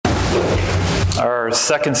Our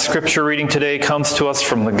second scripture reading today comes to us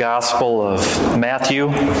from the Gospel of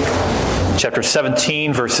Matthew, chapter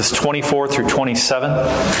 17, verses 24 through 27.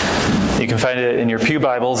 You can find it in your pew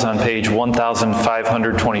Bibles on page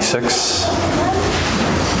 1526.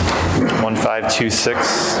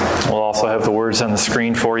 1526. We'll also have the words on the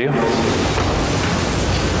screen for you.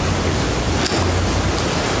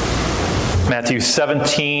 Matthew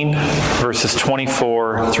 17, verses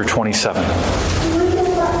 24 through 27.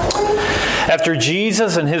 After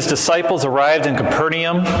Jesus and his disciples arrived in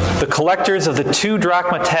Capernaum, the collectors of the 2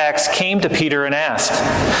 drachma tax came to Peter and asked,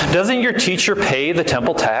 "Doesn't your teacher pay the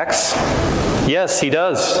temple tax?" "Yes, he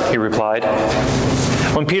does," he replied.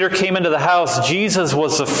 When Peter came into the house, Jesus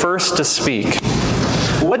was the first to speak.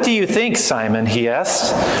 "What do you think, Simon?" he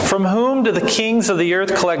asked. "From whom do the kings of the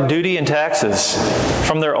earth collect duty and taxes?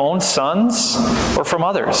 From their own sons or from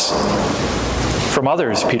others?" "From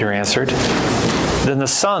others," Peter answered. "Then the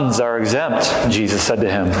sons are exempt," Jesus said to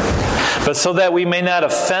him. "But so that we may not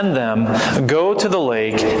offend them, go to the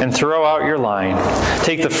lake and throw out your line.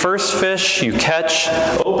 Take the first fish you catch,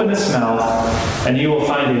 open its mouth, and you will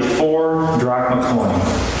find a 4 drachma coin.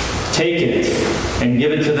 Take it and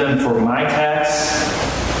give it to them for my tax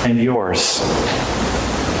and yours."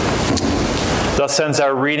 Thus ends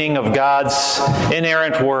our reading of God's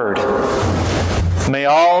inerrant word. May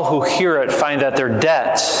all who hear it find that their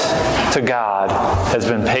debt to God has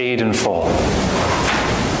been paid in full.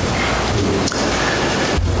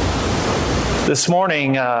 This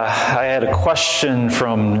morning, I had a question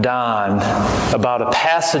from Don about a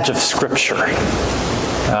passage of Scripture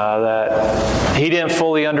that he didn't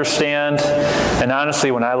fully understand. And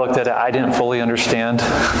honestly, when I looked at it, I didn't fully understand.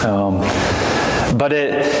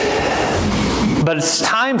 But it's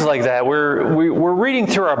times like that where we're reading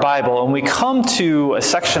through our Bible and we come to a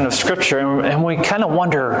section of Scripture and we kind of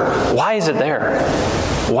wonder, why is it there?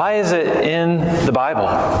 Why is it in the Bible?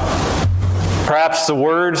 Perhaps the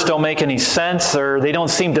words don't make any sense or they don't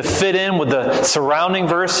seem to fit in with the surrounding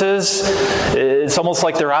verses. It's almost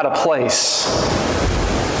like they're out of place.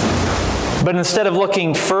 But instead of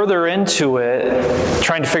looking further into it,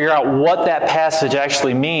 trying to figure out what that passage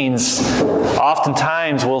actually means,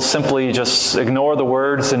 oftentimes we'll simply just ignore the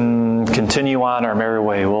words and continue on our merry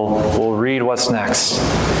way. We'll read what's next.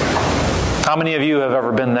 How many of you have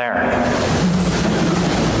ever been there?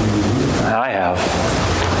 I have.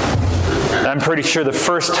 I'm pretty sure the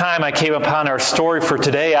first time I came upon our story for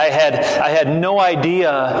today, I had no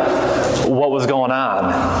idea what was going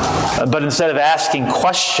on. But instead of asking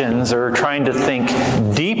questions or trying to think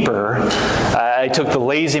deeper, I took the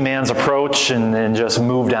lazy man's approach and just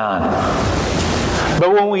moved on.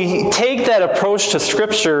 But when we take that approach to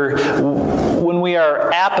Scripture, when we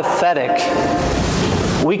are apathetic,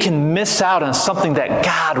 we can miss out on something that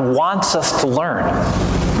God wants us to learn.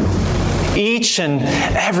 Each and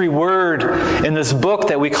every word in this book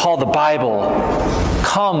that we call the Bible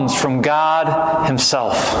comes from God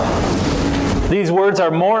Himself. These words are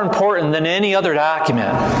more important than any other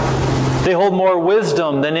document. They hold more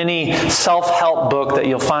wisdom than any self-help book that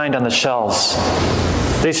you'll find on the shelves.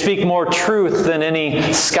 They speak more truth than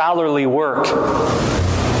any scholarly work.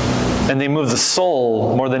 And they move the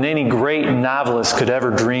soul more than any great novelist could ever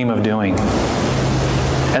dream of doing.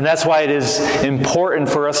 And that's why it is important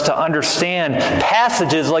for us to understand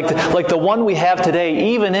passages like the one we have today,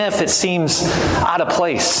 even if it seems out of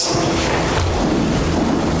place.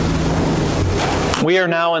 We are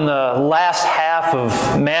now in the last half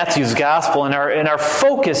of Matthew's Gospel, and our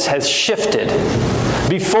focus has shifted.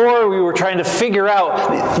 Before, we were trying to figure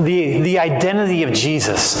out the identity of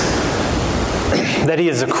Jesus, that He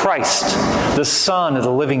is the Christ, the Son of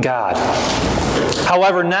the living God.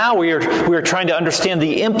 However, now we are trying to understand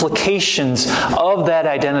the implications of that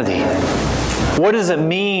identity. What does it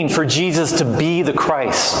mean for Jesus to be the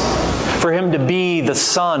Christ? For Him to be the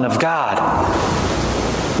Son of God?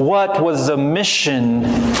 What was the mission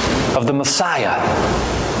of the Messiah?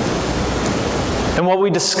 And what we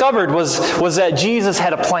discovered was that Jesus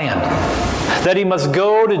had a plan. That He must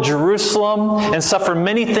go to Jerusalem and suffer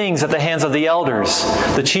many things at the hands of the elders,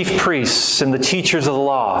 the chief priests, and the teachers of the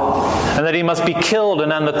law. And that He must be killed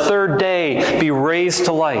and on the 3rd day be raised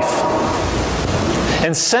to life.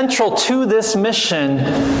 And central to this mission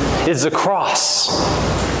is the cross.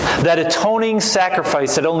 That atoning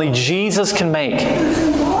sacrifice that only Jesus can make.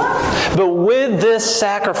 But with this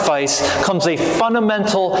sacrifice comes a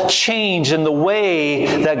fundamental change in the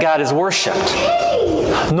way that God is worshipped.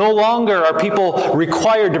 No longer are people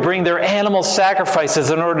required to bring their animal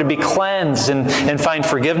sacrifices in order to be cleansed and find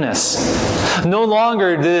forgiveness. No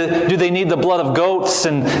longer do they need the blood of goats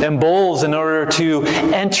and bulls in order to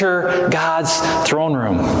enter God's throne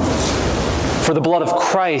room. For the blood of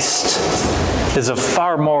Christ is of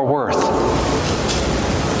far more worth.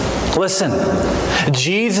 Listen,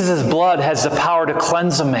 Jesus' blood has the power to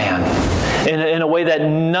cleanse a man in a way that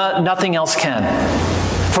nothing else can.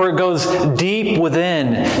 For it goes deep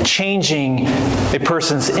within, changing a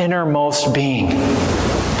person's innermost being.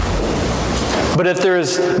 But if there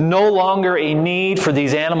is no longer a need for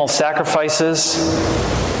these animal sacrifices,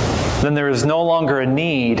 then there is no longer a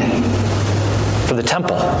need for the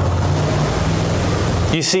temple.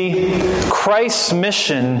 You see, Christ's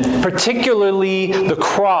mission, particularly the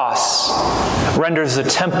cross, renders the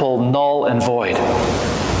temple null and void.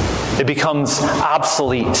 It becomes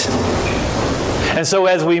obsolete. And so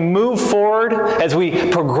as we move forward, as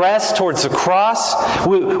we progress towards the cross,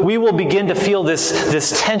 we will begin to feel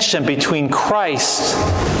this tension between Christ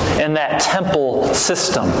and that temple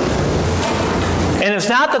system. And it's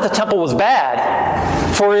not that the temple was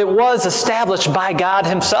bad, for it was established by God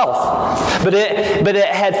Himself. But it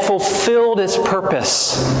had fulfilled its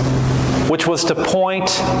purpose, which was to point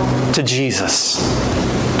to Jesus,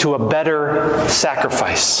 to a better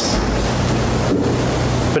sacrifice.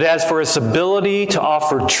 But as for its ability to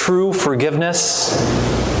offer true forgiveness,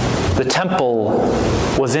 the temple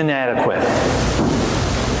was inadequate.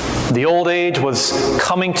 The old age was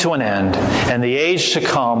coming to an end, and the age to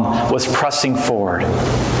come was pressing forward.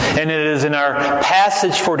 And it is in our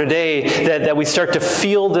passage for today that we start to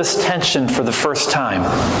feel this tension for the first time.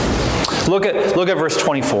 Look at verse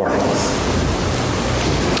 24.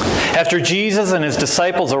 After Jesus and His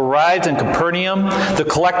disciples arrived in Capernaum, the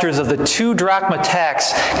collectors of the 2 drachma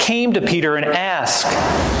tax came to Peter and asked,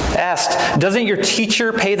 "Doesn't your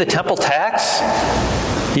teacher pay the temple tax?"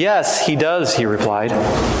 "Yes, he does," he replied.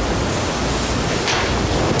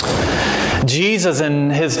 Jesus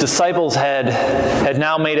and His disciples had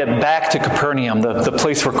now made it back to Capernaum, the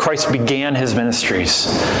place where Christ began His ministries.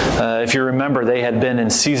 If you remember, they had been in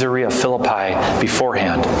Caesarea Philippi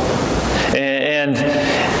beforehand.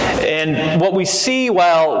 And what we see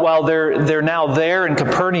while they're now there in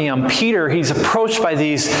Capernaum, Peter, he's approached by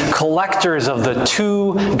these collectors of the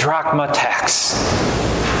 2 drachma tax.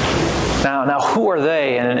 Now who are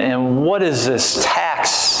they, and what is this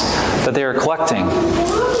tax that they are collecting?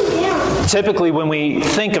 Typically, when we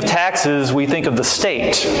think of taxes, we think of the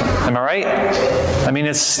state. Am I right? I mean,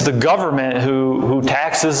 it's the government who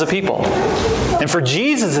taxes the people. And for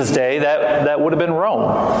Jesus' day, that would have been Rome.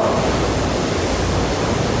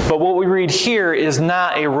 But what we read here is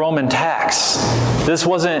not a Roman tax. This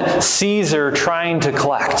wasn't Caesar trying to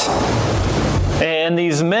collect. And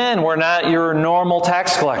these men were not your normal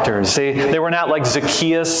tax collectors. They were not like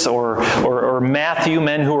Zacchaeus or Matthew,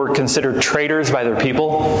 men who were considered traitors by their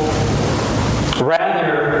people.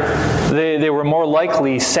 Rather, they were more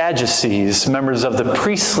likely Sadducees, members of the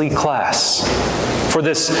priestly class. For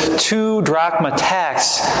this 2 drachma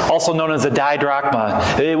tax, also known as the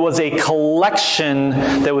didrachma, it was a collection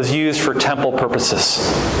that was used for temple purposes.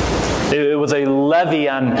 It was a levy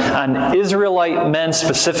on Israelite men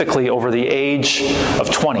specifically over the age of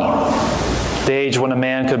 20, the age when a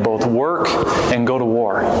man could both work and go to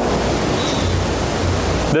war.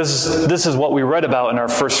 This is what we read about in our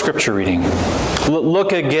first scripture reading.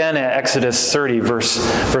 Look again at Exodus 30,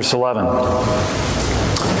 verse 11.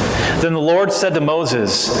 Then the Lord said to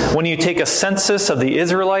Moses, "When you take a census of the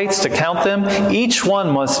Israelites to count them, each one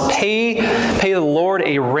must pay the Lord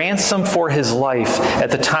a ransom for his life at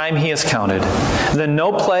the time he is counted. Then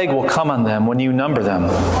no plague will come on them when you number them.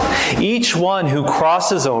 Each one who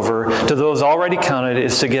crosses over to those already counted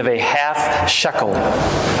is to give a half shekel,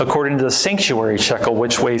 according to the sanctuary shekel,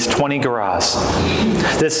 which weighs 20 gerahs.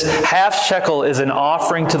 This half shekel is an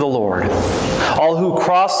offering to the Lord. All who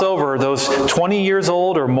cross over, those 20 years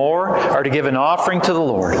old or more, are to give an offering to the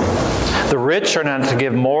Lord. The rich are not to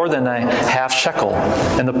give more than a half shekel,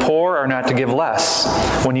 and the poor are not to give less,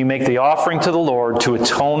 when you make the offering to the Lord to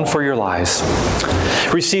atone for your lives.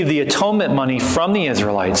 Receive the atonement money from the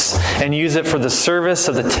Israelites and use it for the service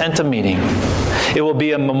of the tent of meeting. It will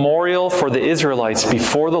be a memorial for the Israelites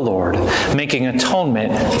before the Lord, making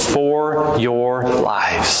atonement for your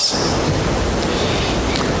lives."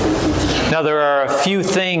 Now, there are a few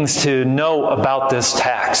things to know about this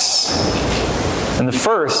tax. And the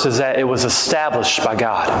first is that it was established by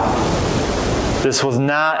God. This was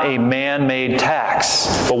not a man-made tax,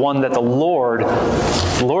 but one that the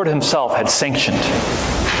Lord Himself had sanctioned.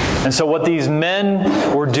 And so what these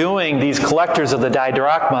men were doing, these collectors of the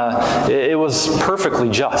didrachma, it was perfectly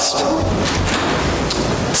just.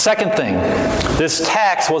 Second thing, this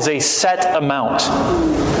tax was a set amount.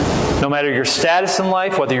 No matter your status in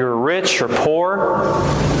life, whether you're rich or poor,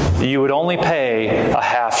 you would only pay a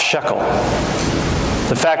half shekel.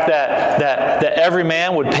 The fact that every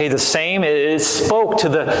man would pay the same, it spoke to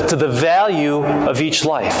the value of each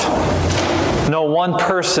life. No one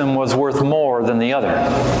person was worth more than the other.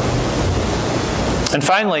 And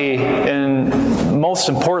finally, and most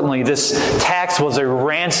importantly, this tax was a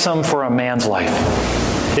ransom for a man's life.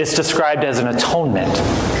 It's described as an atonement.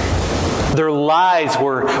 Their lives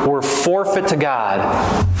were forfeit to God,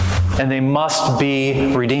 and they must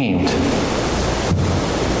be redeemed.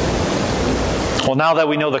 Well, now that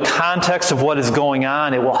we know the context of what is going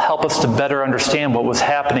on, it will help us to better understand what was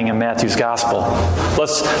happening in Matthew's gospel.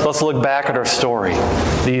 Let's look back at our story.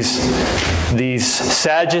 These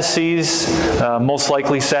Sadducees, most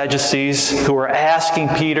likely Sadducees, who were asking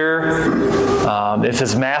Peter if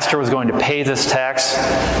his master was going to pay this tax,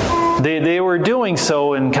 they were doing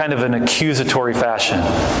so in kind of an accusatory fashion.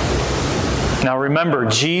 Now remember,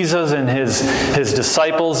 Jesus and his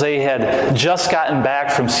disciples, they had just gotten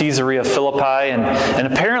back from Caesarea Philippi, and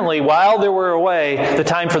apparently while they were away, the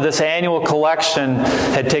time for this annual collection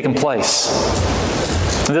had taken place.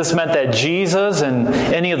 This meant that Jesus and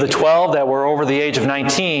any of the 12 that were over the age of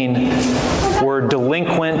 19 were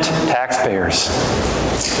delinquent taxpayers.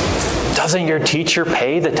 Doesn't your teacher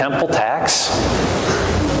pay the temple tax?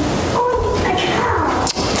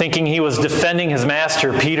 Thinking he was defending his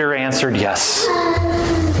master, Peter answered yes.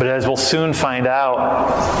 But as we'll soon find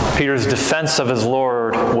out, Peter's defense of his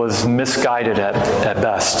Lord was misguided at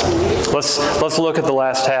best. Let's look at the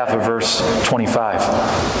last half of verse 25.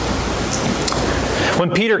 When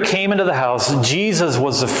Peter came into the house, Jesus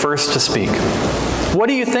was the first to speak. "What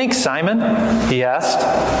do you think, Simon?" he asked.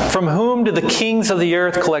 "From whom do the kings of the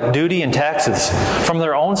earth collect duty and taxes? From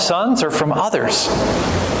their own sons or from others?"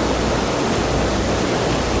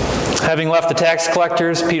 Having left the tax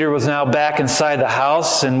collectors, Peter was now back inside the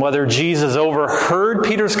house, and whether Jesus overheard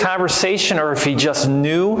Peter's conversation or if he just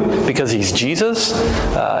knew because he's Jesus,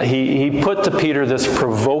 he put to Peter this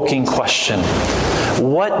provoking question.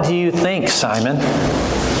 "What do you think, Simon?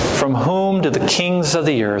 From whom do the kings of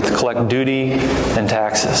the earth collect duty and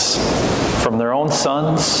taxes? From their own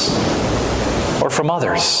sons or from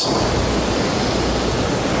others?"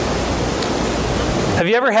 Have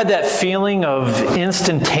you ever had that feeling of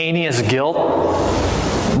instantaneous guilt,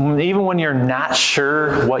 even when you're not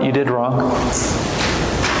sure what you did wrong?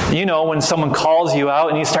 You know, when someone calls you out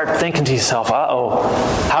and you start thinking to yourself, "Uh-oh,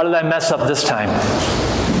 how did I mess up this time?"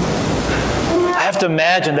 I have to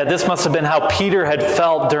imagine that this must have been how Peter had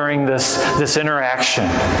felt during this interaction.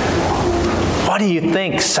 "What do you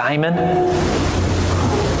think, Simon?"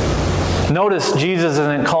 Notice Jesus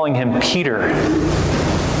isn't calling him Peter.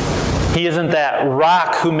 He isn't that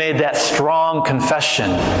rock who made that strong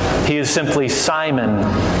confession. He is simply Simon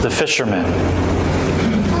the fisherman.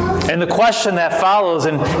 And the question that follows,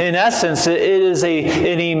 in essence, it is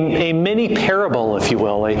a mini parable, if you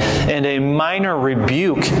will, and a minor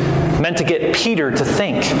rebuke meant to get Peter to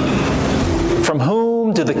think. From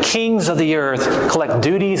whom do the kings of the earth collect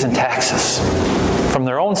duties and taxes? From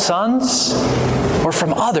their own sons or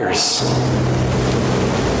from others?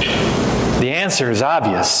 The answer is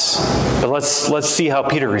obvious, but let's see how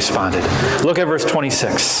Peter responded. Look at verse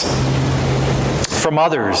 26. "From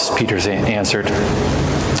others," Peter answered.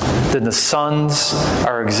 "Then the sons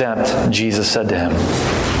are exempt," Jesus said to him.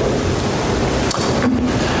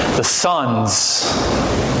 The sons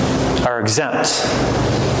are exempt.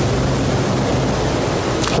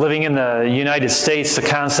 Living in the United States, the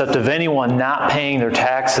concept of anyone not paying their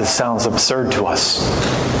taxes sounds absurd to us.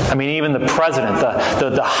 I mean, even the president,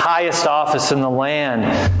 the highest office in the land,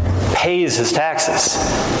 pays his taxes.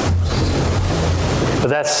 But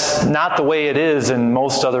that's not the way it is in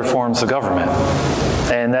most other forms of government.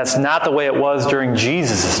 And that's not the way it was during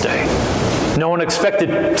Jesus' day. No one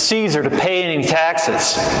expected Caesar to pay any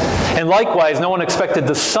taxes. And likewise, no one expected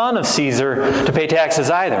the son of Caesar to pay taxes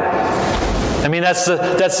either. I mean, that's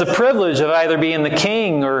the privilege of either being the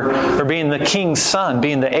king or being the king's son,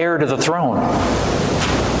 being the heir to the throne.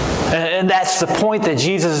 And that's the point that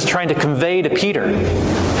Jesus is trying to convey to Peter.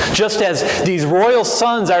 Just as these royal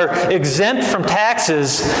sons are exempt from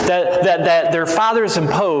taxes that their fathers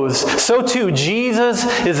impose, so too Jesus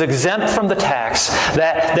is exempt from the tax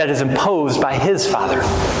that is imposed by his Father.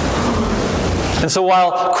 And so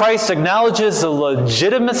while Christ acknowledges the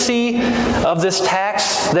legitimacy of this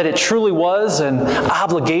tax, that it truly was an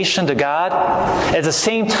obligation to God, at the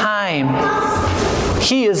same time,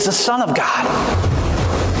 he is the Son of God.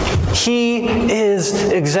 He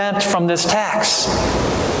is exempt from this tax.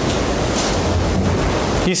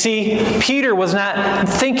 You see, Peter was not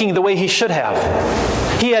thinking the way he should have.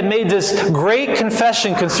 He had made this great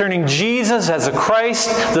confession concerning Jesus as the Christ,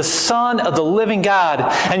 the Son of the living God,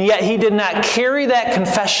 and yet he did not carry that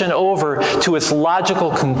confession over to its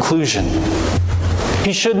logical conclusion.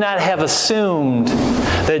 He should not have assumed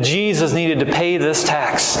that Jesus needed to pay this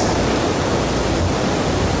tax.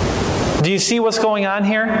 Do you see what's going on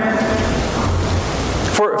here?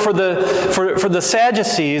 For the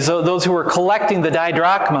Sadducees, those who were collecting the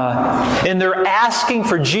didrachma, and they're asking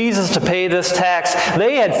for Jesus to pay this tax,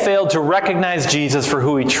 they had failed to recognize Jesus for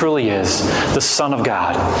who he truly is, the Son of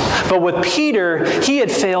God. But with Peter, he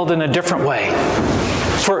had failed in a different way.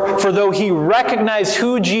 For though he recognized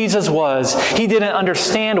who Jesus was, he didn't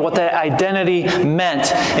understand what that identity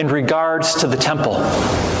meant in regards to the temple.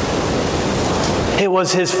 It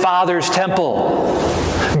was his Father's temple.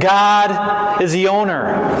 God is the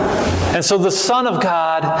owner. And so the Son of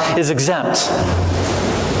God is exempt.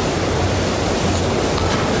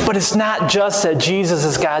 But it's not just that Jesus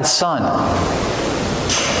is God's Son.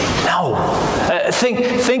 No.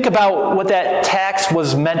 Think about what that tax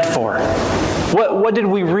was meant for. What did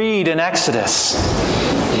we read in Exodus?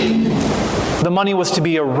 The money was to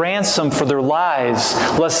be a ransom for their lives,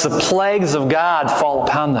 lest the plagues of God fall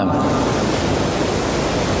upon them.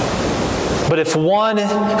 But if one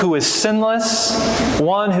who is sinless,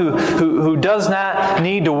 one who does not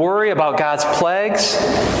need to worry about God's plagues,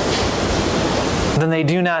 then they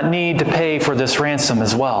do not need to pay for this ransom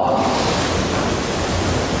as well.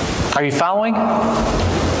 Are you following?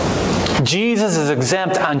 Jesus is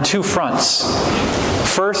exempt on two fronts.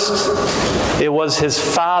 First, it was his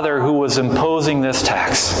Father who was imposing this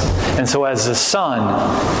tax. And so as the Son,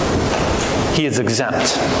 he is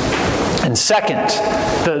exempt. And second,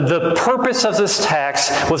 the purpose of this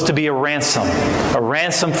tax was to be a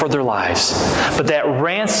ransom for their lives. But that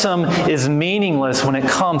ransom is meaningless when it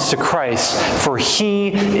comes to Christ, for he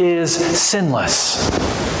is sinless.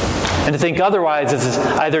 And to think otherwise is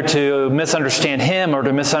either to misunderstand him or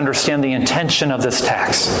to misunderstand the intention of this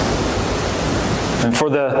tax. And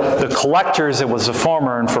for the collectors, it was the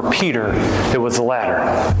former, and for Peter, it was the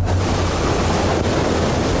latter.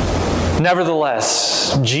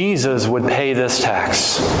 Nevertheless, Jesus would pay this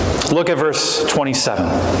tax. Look at verse 27.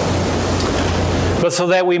 But so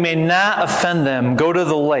that we may not offend them, go to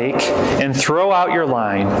the lake and throw out your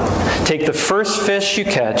line. Take the first fish you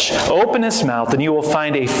catch, open its mouth, and you will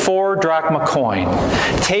find a 4 drachma coin.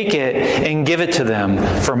 Take it and give it to them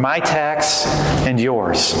for my tax and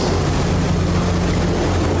yours.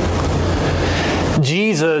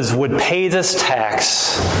 Jesus would pay this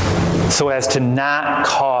tax so as to not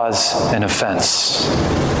cause an offense.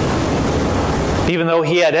 Even though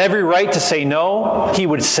he had every right to say no, he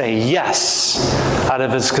would say yes out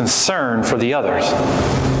of his concern for the others.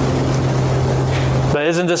 But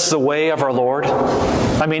isn't this the way of our Lord?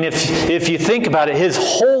 I mean, if you think about it, his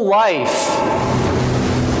whole life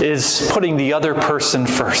is putting the other person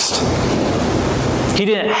first. He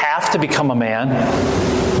didn't have to become a man,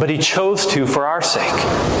 but he chose to for our sake.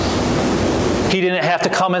 He didn't have to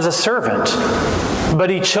come as a servant, but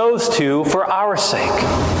he chose to for our sake.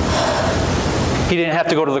 He didn't have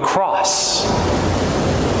to go to the cross,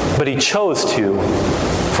 but he chose to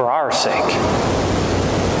for our sake.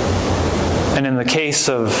 And in the case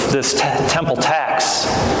of this temple tax,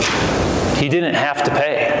 he didn't have to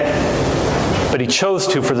pay, but he chose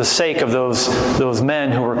to for the sake of those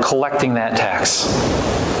men who were collecting that tax.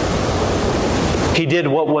 He did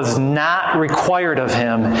what was not required of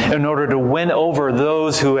him in order to win over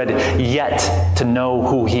those who had yet to know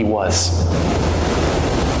who he was.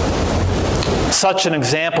 Such an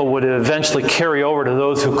example would eventually carry over to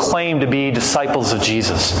those who claim to be disciples of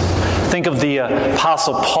Jesus. Think of the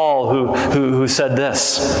Apostle Paul who said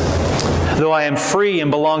this: "Though I am free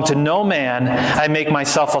and belong to no man, I make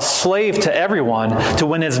myself a slave to everyone to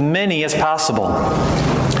win as many as possible.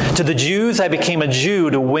 To the Jews I became a Jew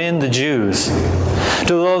to win the Jews.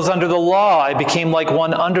 To those under the law I became like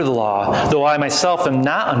one under the law, though I myself am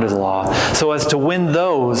not under the law, so as to win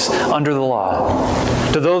those under the law.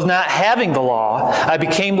 To those not having the law I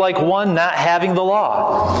became like one not having the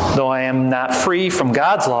law, though I am not free from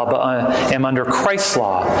God's law, but am under Christ's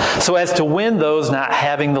law, so as to win those not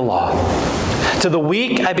having the law. To the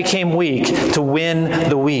weak I became weak to win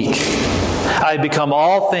the weak. I become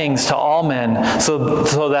all things to all men, so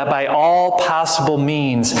that by all possible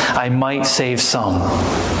means I might save some.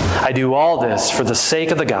 I do all this for the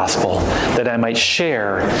sake of the gospel, that I might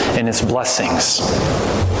share in its blessings."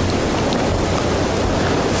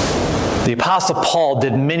 The Apostle Paul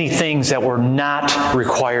did many things that were not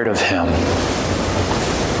required of him.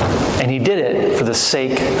 And he did it for the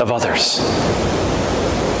sake of others.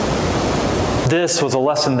 This was a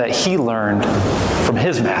lesson that he learned from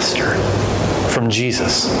his master, from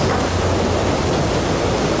Jesus.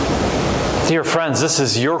 Dear friends, this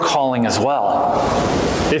is your calling as well.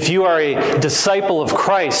 If you are a disciple of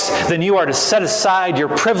Christ, then you are to set aside your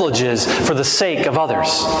privileges for the sake of others.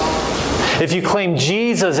 If you claim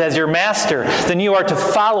Jesus as your master, then you are to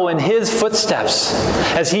follow in his footsteps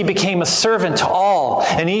as he became a servant to all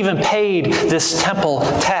and even paid this temple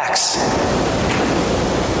tax.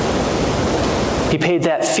 He paid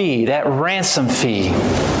that fee, that ransom fee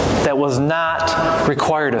that was not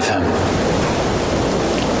required of him.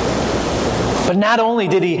 But not only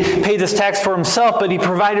did he pay this tax for himself, but he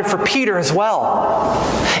provided for Peter as well.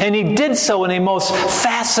 And he did so in a most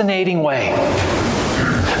fascinating way.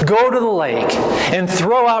 Go to the lake and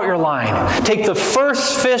throw out your line. Take the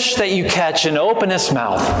first fish that you catch and open its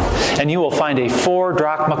mouth, and you will find a 4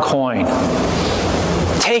 drachma coin.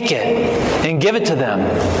 Take it and give it to them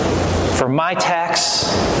for my tax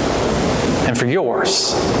and for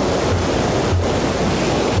yours.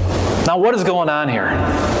 Now, what is going on here?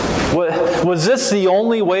 Was this the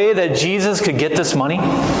only way that Jesus could get this money?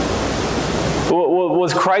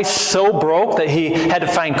 Was Christ so broke that he had to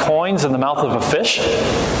find coins in the mouth of a fish?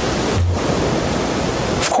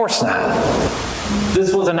 Of course not.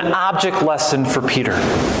 This was an object lesson for Peter.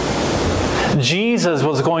 Jesus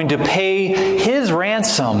was going to pay his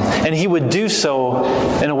ransom, and he would do so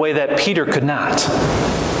in a way that Peter could not.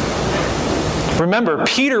 Remember,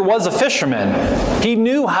 Peter was a fisherman. He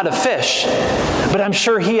knew how to fish. But I'm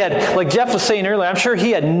sure he had, like Jeff was saying earlier, I'm sure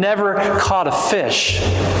he had never caught a fish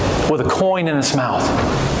with a coin in his mouth.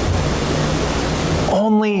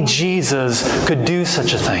 Only Jesus could do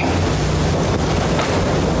such a thing.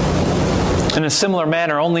 In a similar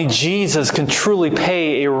manner, only Jesus can truly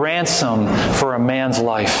pay a ransom for a man's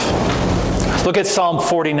life. Look at Psalm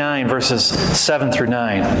 49, verses 7 through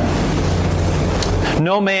 9.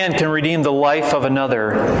 No man can redeem the life of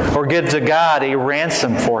another or give to God a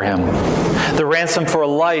ransom for him. The ransom for a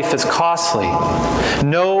life is costly.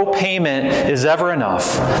 No payment is ever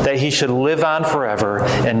enough that he should live on forever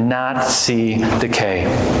and not see decay.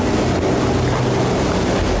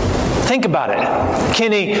 Think about it.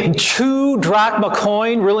 Can a 2 drachma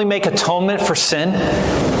coin really make atonement for sin?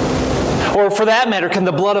 Or for that matter, can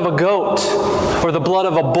the blood of a goat or the blood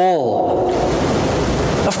of a bull?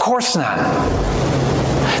 Of course not.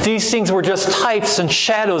 These things were just types and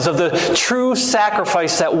shadows of the true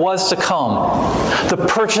sacrifice that was to come, the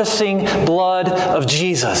purchasing blood of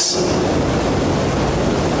Jesus.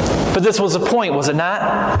 But this was the point, was it not?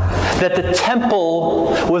 That the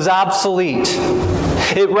temple was obsolete.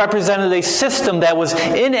 It represented a system that was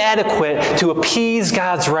inadequate to appease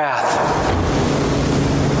God's wrath.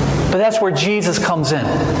 But that's where Jesus comes in.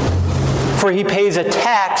 For he pays a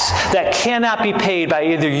tax that cannot be paid by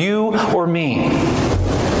either you or me.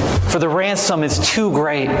 For the ransom is too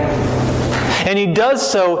great. And he does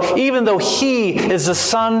so even though he is the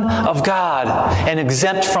Son of God and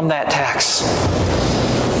exempt from that tax.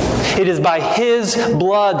 It is by his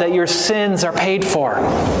blood that your sins are paid for.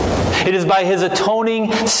 It is by his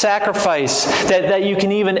atoning sacrifice that you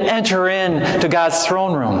can even enter into God's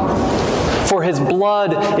throne room. For his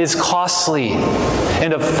blood is costly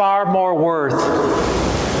and of far more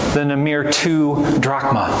worth than a mere 2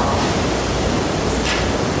 drachma.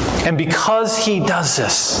 And because he does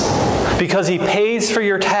this, because he pays for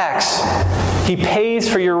your tax, he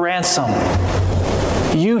pays for your ransom,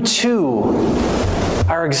 you too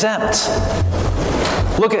are exempt.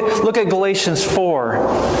 Look at Galatians 4,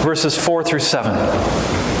 verses 4 through 7.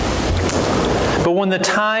 But when the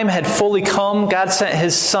time had fully come, God sent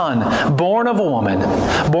his Son, born of a woman,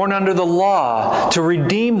 born under the law, to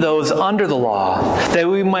redeem those under the law, that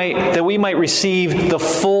we might receive the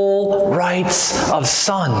full rights of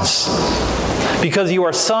sons. Because you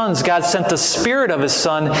are sons, God sent the Spirit of his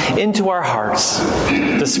Son into our hearts,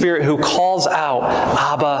 the Spirit who calls out,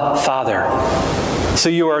 Abba, Father. So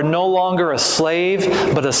you are no longer a slave,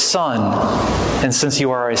 but a son. And since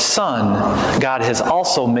you are a son, God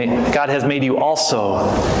has made you also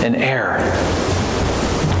an heir.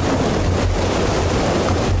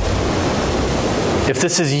 If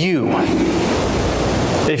this is you,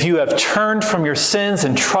 if you have turned from your sins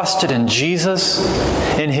and trusted in Jesus,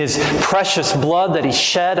 in his precious blood that he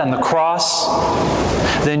shed on the cross,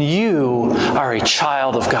 then you are a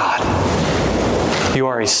child of God. You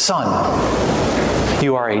are a son.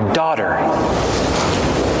 You are a daughter.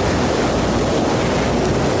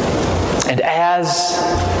 And as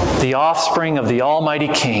the offspring of the Almighty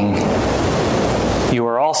King, you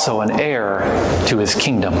are also an heir to his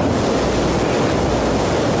kingdom.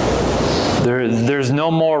 There's no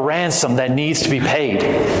more ransom that needs to be paid.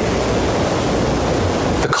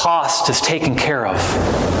 cost is taken care of.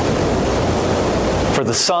 For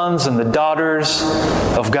the sons and the daughters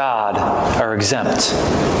of God are exempt.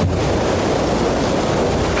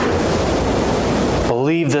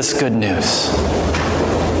 Believe this good news,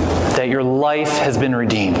 that your life has been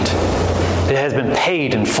redeemed. It has been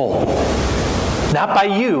paid in full. Not by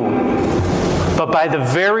you, but by the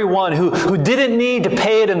very one who didn't need to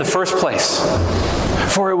pay it in the first place.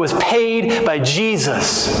 For it was paid by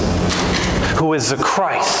Jesus, who is the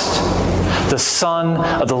Christ, the Son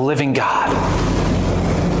of the living God.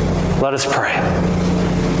 Let us pray.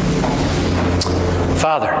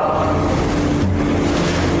 Father,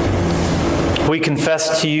 we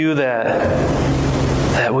confess to you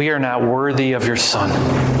that we are not worthy of your Son.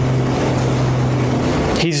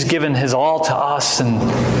 He's given his all to us and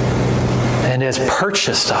has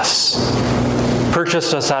purchased us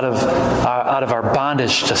out of our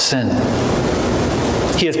bondage to sin.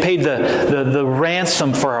 He has paid the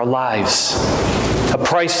ransom for our lives, a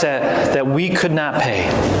price that we could not pay.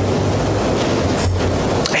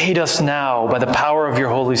 Aid us now by the power of your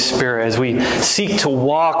Holy Spirit as we seek to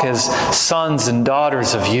walk as sons and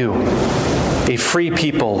daughters of you, a free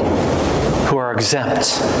people who are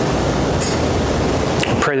exempt.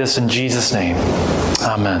 We pray this in Jesus' name.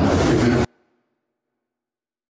 Amen.